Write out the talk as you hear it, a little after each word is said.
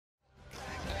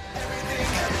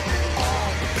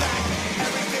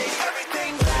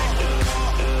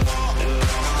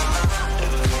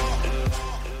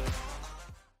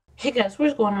Hey guys,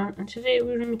 what's going on? And today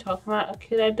we're going to be talking about a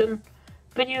kid I've done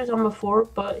videos on before,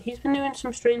 but he's been doing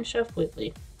some strange stuff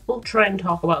lately. We'll try and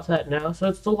talk about that now. So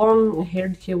it's the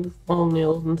long-haired kid with long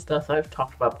nails and stuff I've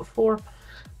talked about before.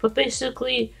 But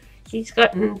basically, he's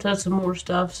gotten into some more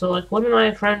stuff. So like one of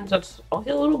my friends that's a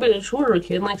little bit of shorter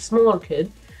kid, like smaller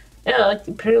kid. Yeah, like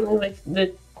apparently like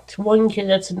the one kid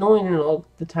that's annoying all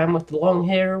the time with the long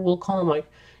hair, we'll call him like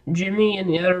Jimmy, and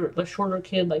the shorter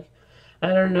kid like I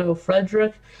don't know,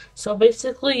 Frederick. So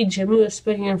basically, Jimmy was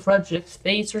spitting in Frederick's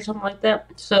face or something like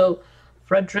that. So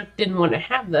Frederick didn't want to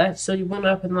have that, so he went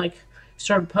up and like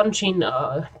started punching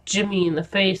Jimmy in the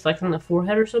face, like in the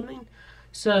forehead or something.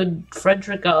 So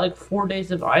Frederick got like 4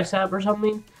 days of ISAP or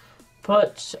something.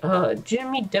 But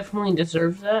Jimmy definitely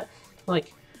deserves that.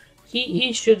 Like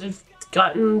he should have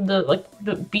gotten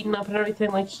the beaten up and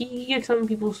everything. Like he gets on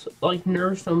people's like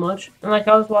nerves so much. And like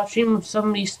I was watching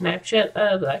somebody's Snapchat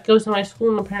that goes to my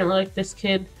school, and apparently like this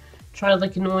kid tried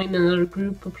like annoying another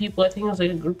group of people. I think it was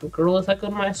like a group of girls that go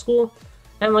to my school,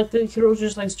 and like the girls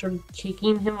just like started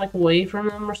kicking him like away from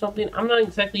them or something. I'm not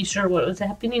exactly sure what was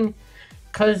happening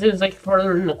because it was like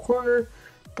farther in the corner.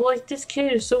 But like this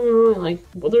kid is so annoying. Like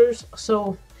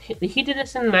he did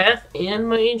this in math and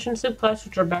my ancient civ class,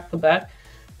 which are back to back.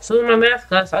 So in my math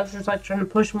class, I was just like trying to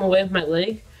push him away with my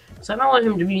leg. So I don't want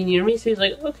him to be near me. So he's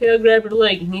like, okay, I'll grab your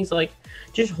leg. And he's like,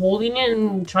 just holding it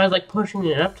and tries like pushing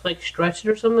it up to like stretch it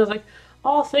or something. I was like,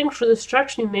 oh, thanks for the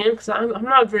stretching, man. Because I'm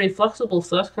not very flexible,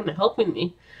 so that's kind of helping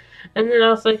me. And then I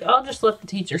was like, I'll just let the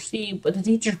teacher see. But the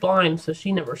teacher's blind, so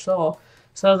she never saw.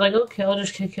 So I was like, okay, I'll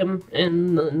just kick him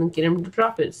and get him to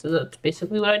drop it. So that's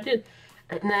basically what I did.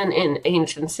 And then in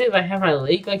Ancient Civ, I have my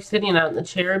leg like sitting out in the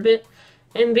chair a bit.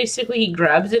 And basically he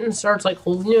grabs it and starts like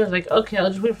holding it. I was like, okay, I'll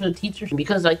just wait for the teachers.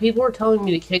 Because like people were telling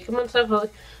me to kick him and stuff. I was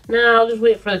like, nah, I'll just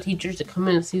wait for the teachers to come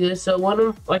in and see this. So one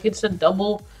of them, like it's a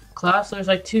double class. So there's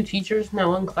like 2 teachers, not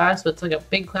 1 class, but it's like a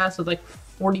big class with like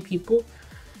 40 people.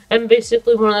 And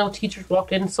basically one of the teachers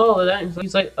walked in and saw that. And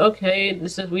he's like, okay,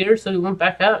 this is weird. So he went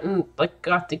back out and like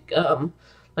got the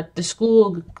like the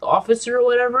school officer or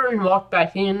whatever and walked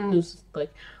back in and was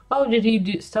like, oh, did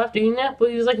he stop doing that? But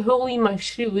he was like holding my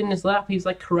shoe in his lap. He was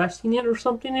like caressing it or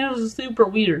something. It was super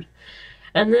weird.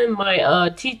 And then my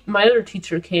other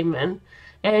teacher came in,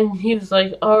 and he was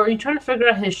like, oh, are you trying to figure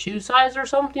out his shoe size or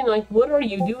something? Like, what are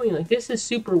you doing? Like, this is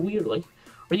super weird. Like,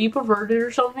 are you perverted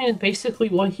or something? And basically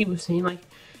what he was saying, like,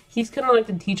 he's kind of like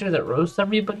the teacher that roasts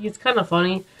everybody. It's kind of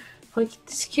funny. Like,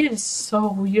 this kid is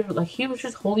so weird. Like, he was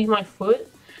just holding my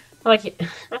foot. Like,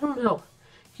 I don't know.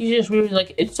 He's just really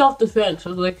like, it's self-defense.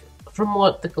 So like, from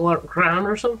what, the ground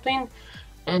or something?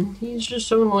 And he's just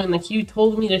so annoying. Like, he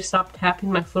told me to stop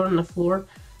tapping my foot on the floor,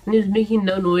 and he was making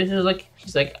no noises. Like,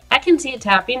 he's like, I can see it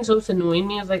tapping, so it's annoying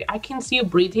me. I was like, I can see you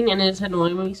breathing, and it's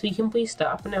annoying me, so you can please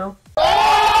stop now.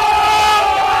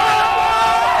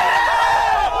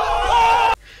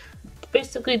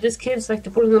 Basically, this kid's like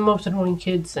one of the most annoying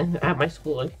kids at my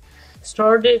school. Like,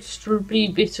 started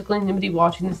Stroopy, basically anybody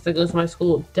watching this that goes to my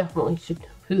school definitely should know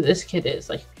who this kid is.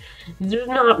 Like, there's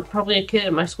not probably a kid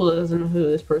at my school that doesn't know who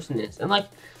this person is. And like,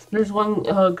 there's one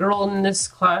girl in this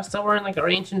class that we're in, like our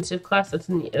ancient civ class, that's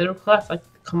in the other class, like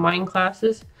combined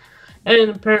classes.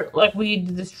 And apparently, like, we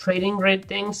did this trading grade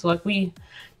thing, so like we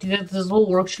did this little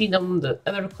worksheet, and the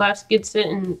other class gets it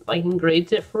and like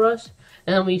engrades it for us,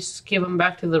 and then we give them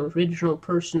back to the original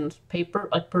person's paper,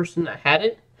 like person that had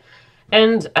it.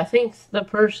 And I think the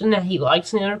person that he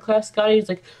likes in the other class got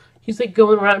it. He's like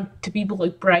going around to people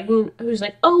like bragging. He was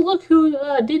like, oh, look who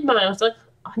did mine. I was like,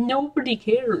 nobody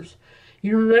cares.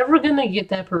 You're never gonna get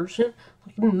that person.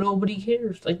 Like, nobody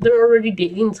cares. Like, they're already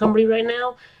dating somebody right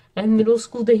now, and middle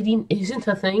school dating isn't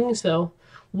a thing. So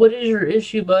what is your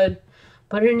issue, bud?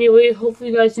 But anyway,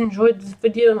 hopefully you guys enjoyed this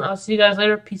video, and I'll see you guys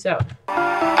later. Peace out.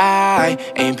 I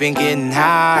ain't been getting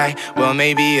high. Well,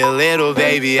 maybe a little,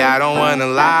 baby, I don't wanna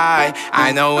lie.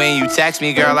 I know when you text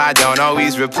me, girl, I don't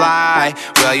always reply.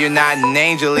 Well, you're not an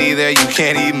angel either, you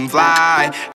can't even fly.